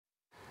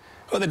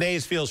Well, the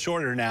days feel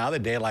shorter now. The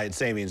daylight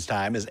savings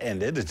time has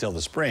ended until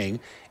the spring.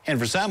 And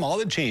for some, all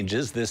the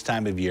changes this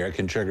time of year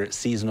can trigger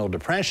seasonal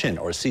depression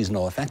or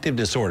seasonal affective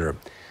disorder.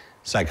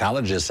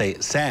 Psychologists say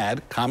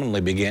SAD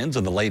commonly begins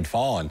in the late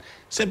fall, and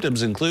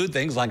symptoms include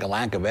things like a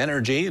lack of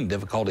energy and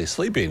difficulty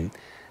sleeping.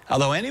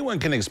 Although anyone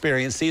can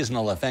experience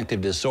seasonal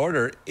affective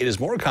disorder, it is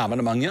more common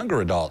among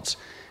younger adults.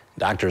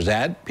 Doctors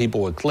add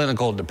people with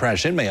clinical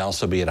depression may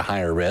also be at a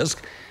higher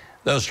risk.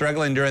 Those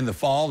struggling during the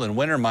fall and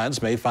winter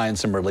months may find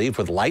some relief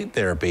with light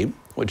therapy,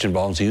 which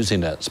involves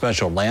using a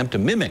special lamp to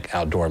mimic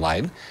outdoor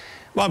light.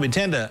 While we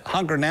tend to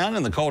hunker down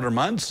in the colder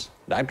months,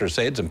 doctors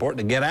say it's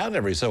important to get out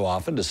every so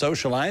often to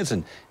socialize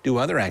and do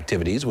other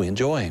activities we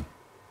enjoy.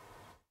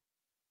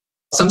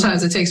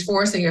 Sometimes it takes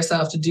forcing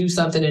yourself to do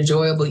something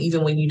enjoyable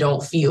even when you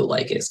don't feel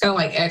like it. It's kind of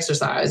like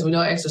exercise. We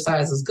know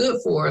exercise is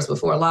good for us, but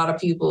for a lot of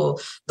people,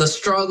 the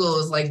struggle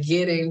is like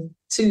getting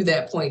to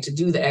that point to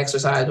do the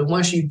exercise. But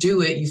once you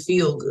do it, you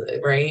feel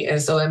good, right?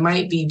 And so it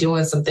might be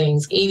doing some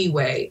things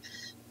anyway,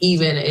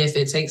 even if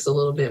it takes a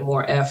little bit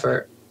more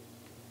effort.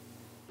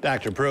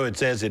 Dr. Pruitt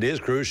says it is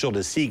crucial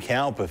to seek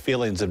help if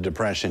feelings of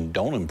depression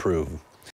don't improve.